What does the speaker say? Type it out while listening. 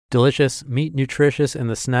Delicious, meat nutritious, and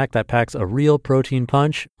the snack that packs a real protein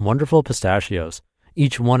punch, Wonderful Pistachios.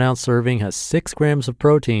 Each 1 ounce serving has 6 grams of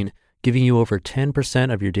protein, giving you over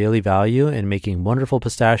 10% of your daily value and making Wonderful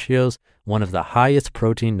Pistachios one of the highest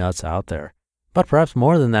protein nuts out there. But perhaps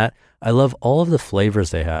more than that, I love all of the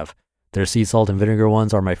flavors they have. Their sea salt and vinegar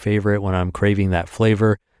ones are my favorite when I'm craving that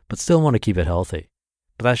flavor, but still want to keep it healthy.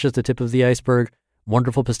 But that's just the tip of the iceberg.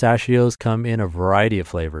 Wonderful Pistachios come in a variety of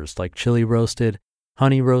flavors like chili roasted,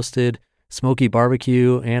 honey roasted, smoky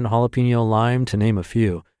barbecue, and jalapeno lime, to name a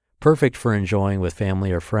few. Perfect for enjoying with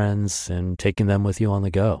family or friends and taking them with you on the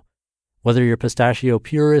go. Whether you're a pistachio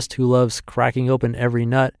purist who loves cracking open every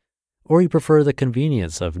nut, or you prefer the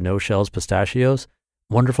convenience of no-shells pistachios,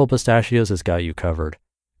 Wonderful Pistachios has got you covered.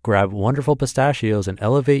 Grab Wonderful Pistachios and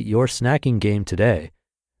elevate your snacking game today.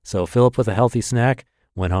 So fill up with a healthy snack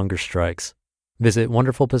when hunger strikes. Visit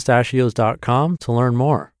wonderfulpistachios.com to learn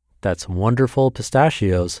more. That's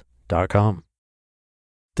wonderfulpistachios.com.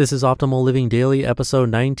 This is Optimal Living Daily,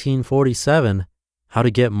 episode 1947, How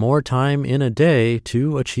to Get More Time in a Day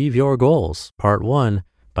to Achieve Your Goals, Part 1,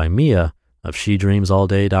 by Mia of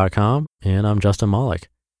SheDreamsAllDay.com, and I'm Justin Malik.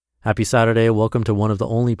 Happy Saturday. Welcome to one of the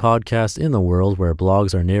only podcasts in the world where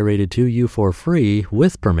blogs are narrated to you for free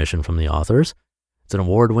with permission from the authors. It's an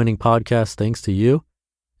award-winning podcast thanks to you.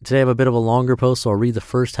 Today I have a bit of a longer post, so I'll read the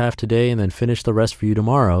first half today and then finish the rest for you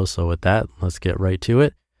tomorrow. So with that, let's get right to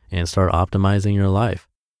it and start optimizing your life.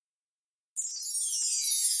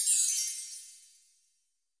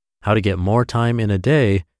 How to Get More Time in a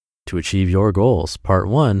Day to Achieve Your Goals, Part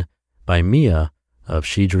 1, by Mia of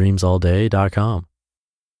SheDreamsAllDay.com.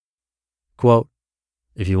 Quote,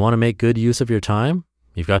 if you want to make good use of your time,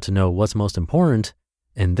 you've got to know what's most important,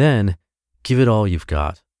 and then give it all you've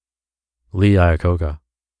got. Lee Iacocca.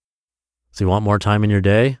 So you want more time in your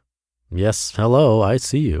day? Yes, hello, I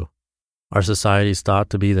see you. Our society's thought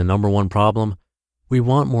to be the number one problem. We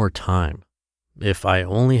want more time. If I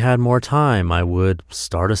only had more time, I would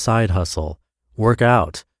start a side hustle, work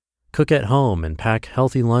out, cook at home and pack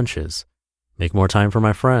healthy lunches, make more time for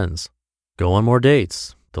my friends, go on more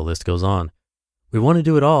dates, the list goes on. We want to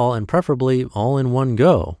do it all and preferably all in one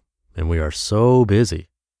go. And we are so busy.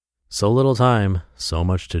 So little time, so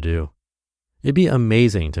much to do. It'd be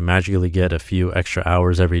amazing to magically get a few extra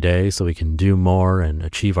hours every day so we can do more and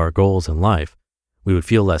achieve our goals in life. We would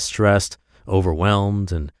feel less stressed,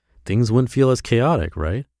 overwhelmed, and things wouldn't feel as chaotic,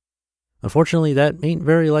 right? Unfortunately, that ain't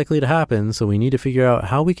very likely to happen, so we need to figure out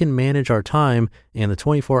how we can manage our time and the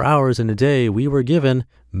 24 hours in a day we were given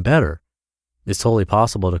better. It's totally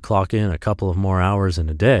possible to clock in a couple of more hours in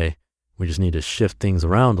a day. We just need to shift things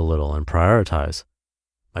around a little and prioritize.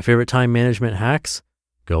 My favorite time management hacks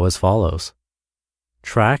go as follows.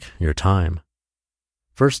 Track your time.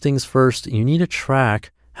 First things first, you need to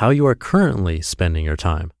track how you are currently spending your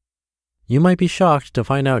time. You might be shocked to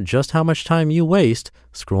find out just how much time you waste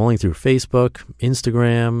scrolling through Facebook,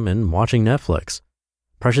 Instagram, and watching Netflix.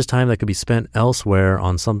 Precious time that could be spent elsewhere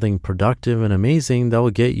on something productive and amazing that will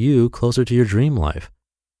get you closer to your dream life.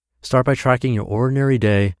 Start by tracking your ordinary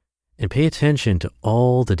day and pay attention to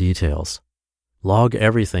all the details. Log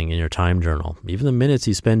everything in your time journal, even the minutes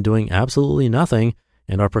you spend doing absolutely nothing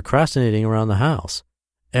and are procrastinating around the house.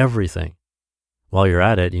 Everything. While you're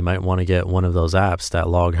at it, you might want to get one of those apps that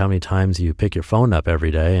log how many times you pick your phone up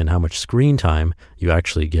every day and how much screen time you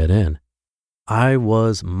actually get in. I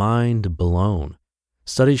was mind blown.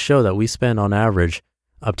 Studies show that we spend on average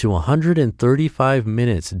up to 135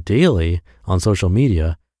 minutes daily on social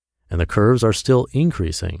media, and the curves are still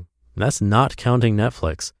increasing. That's not counting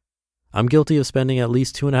Netflix. I'm guilty of spending at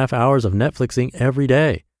least 2.5 hours of Netflixing every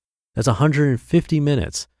day. That's 150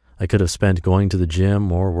 minutes I could have spent going to the gym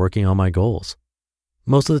or working on my goals.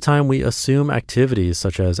 Most of the time we assume activities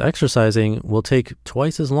such as exercising will take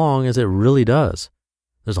twice as long as it really does.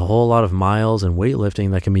 There's a whole lot of miles and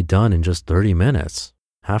weightlifting that can be done in just 30 minutes.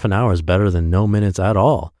 Half an hour is better than no minutes at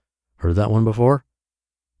all. Heard that one before?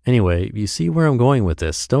 Anyway, you see where I'm going with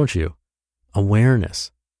this, don't you?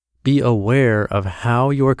 Awareness. Be aware of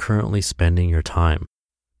how you are currently spending your time.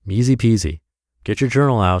 Easy peasy. Get your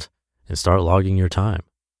journal out and start logging your time.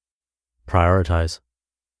 Prioritize.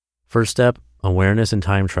 First step, awareness and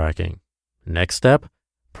time tracking. Next step,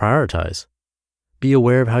 prioritize. Be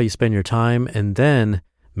aware of how you spend your time and then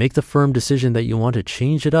make the firm decision that you want to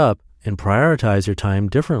change it up and prioritize your time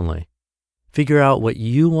differently. Figure out what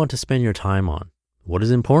you want to spend your time on. What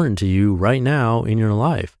is important to you right now in your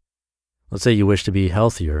life? Let's say you wish to be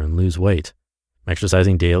healthier and lose weight.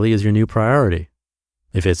 Exercising daily is your new priority.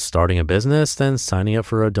 If it's starting a business, then signing up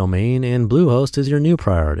for a domain in Bluehost is your new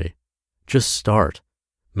priority. Just start.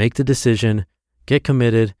 Make the decision, get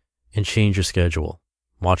committed, and change your schedule.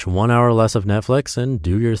 Watch 1 hour less of Netflix and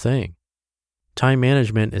do your thing. Time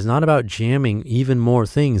management is not about jamming even more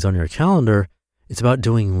things on your calendar. It's about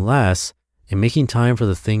doing less and making time for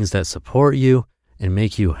the things that support you and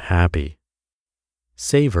make you happy.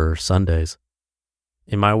 Savor Sundays.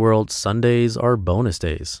 In my world, Sundays are bonus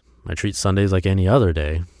days. I treat Sundays like any other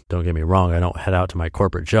day. Don't get me wrong, I don't head out to my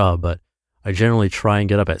corporate job, but I generally try and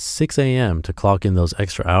get up at 6 a.m. to clock in those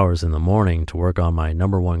extra hours in the morning to work on my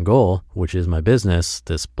number one goal, which is my business,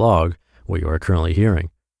 this blog, what you are currently hearing.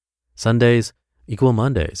 Sundays equal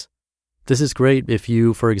Mondays. This is great if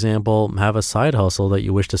you, for example, have a side hustle that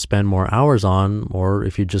you wish to spend more hours on, or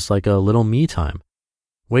if you just like a little me time.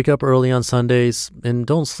 Wake up early on Sundays and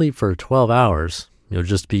don't sleep for 12 hours. You'll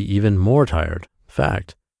just be even more tired.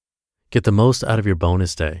 Fact. Get the most out of your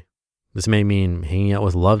bonus day. This may mean hanging out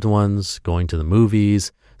with loved ones, going to the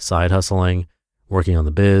movies, side hustling, working on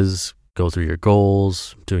the biz, go through your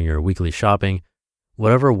goals, doing your weekly shopping,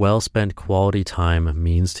 whatever well-spent quality time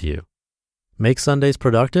means to you. Make Sundays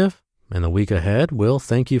productive, and the week ahead will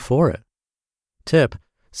thank you for it. Tip,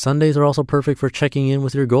 Sundays are also perfect for checking in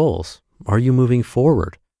with your goals. Are you moving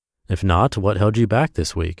forward? If not, what held you back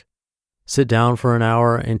this week? Sit down for an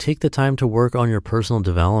hour and take the time to work on your personal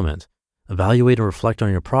development. Evaluate and reflect on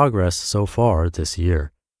your progress so far this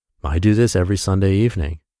year. I do this every Sunday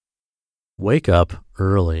evening. Wake up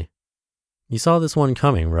early. You saw this one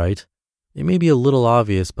coming, right? It may be a little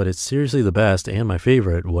obvious, but it's seriously the best and my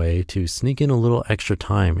favorite way to sneak in a little extra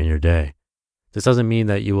time in your day. This doesn't mean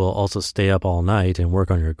that you will also stay up all night and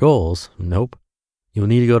work on your goals. Nope. You'll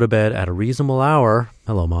need to go to bed at a reasonable hour.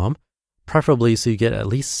 Hello, Mom. Preferably so you get at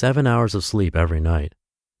least 7 hours of sleep every night.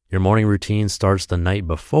 Your morning routine starts the night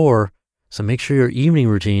before, so make sure your evening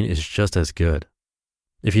routine is just as good.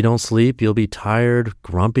 If you don't sleep, you'll be tired,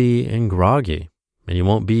 grumpy, and groggy, and you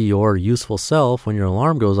won't be your useful self when your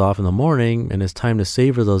alarm goes off in the morning and it's time to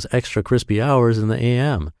savor those extra crispy hours in the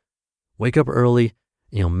AM. Wake up early,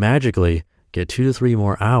 and you'll magically get 2 to 3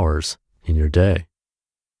 more hours in your day.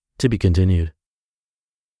 To be continued.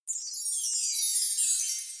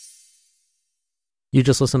 You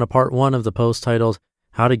just listened to part 1 of the post titled,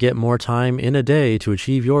 How to Get More Time in a Day to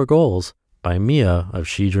Achieve Your Goals by Mia of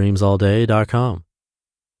SheDreamsAllDay.com.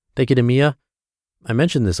 Thank you to Mia. I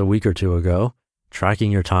mentioned this a week or two ago.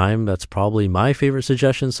 Tracking your time, that's probably my favorite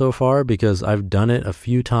suggestion so far because I've done it a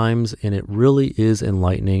few times and it really is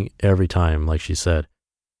enlightening every time, like she said.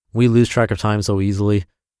 We lose track of time so easily,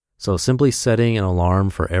 so simply setting an alarm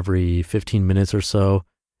for every 15 minutes or so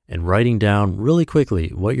and writing down really quickly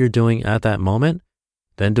what you're doing at that moment,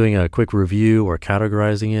 then doing a quick review or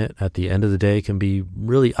categorizing it at the end of the day can be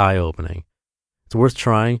really eye-opening. It's worth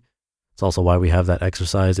trying. It's also why we have that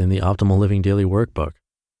exercise in the Optimal Living Daily Workbook.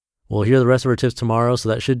 We'll hear the rest of our tips tomorrow, so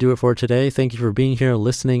that should do it for today. Thank you for being here and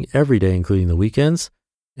listening every day, including the weekends.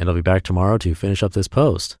 And I'll be back tomorrow to finish up this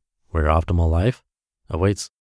post, where your optimal life awaits.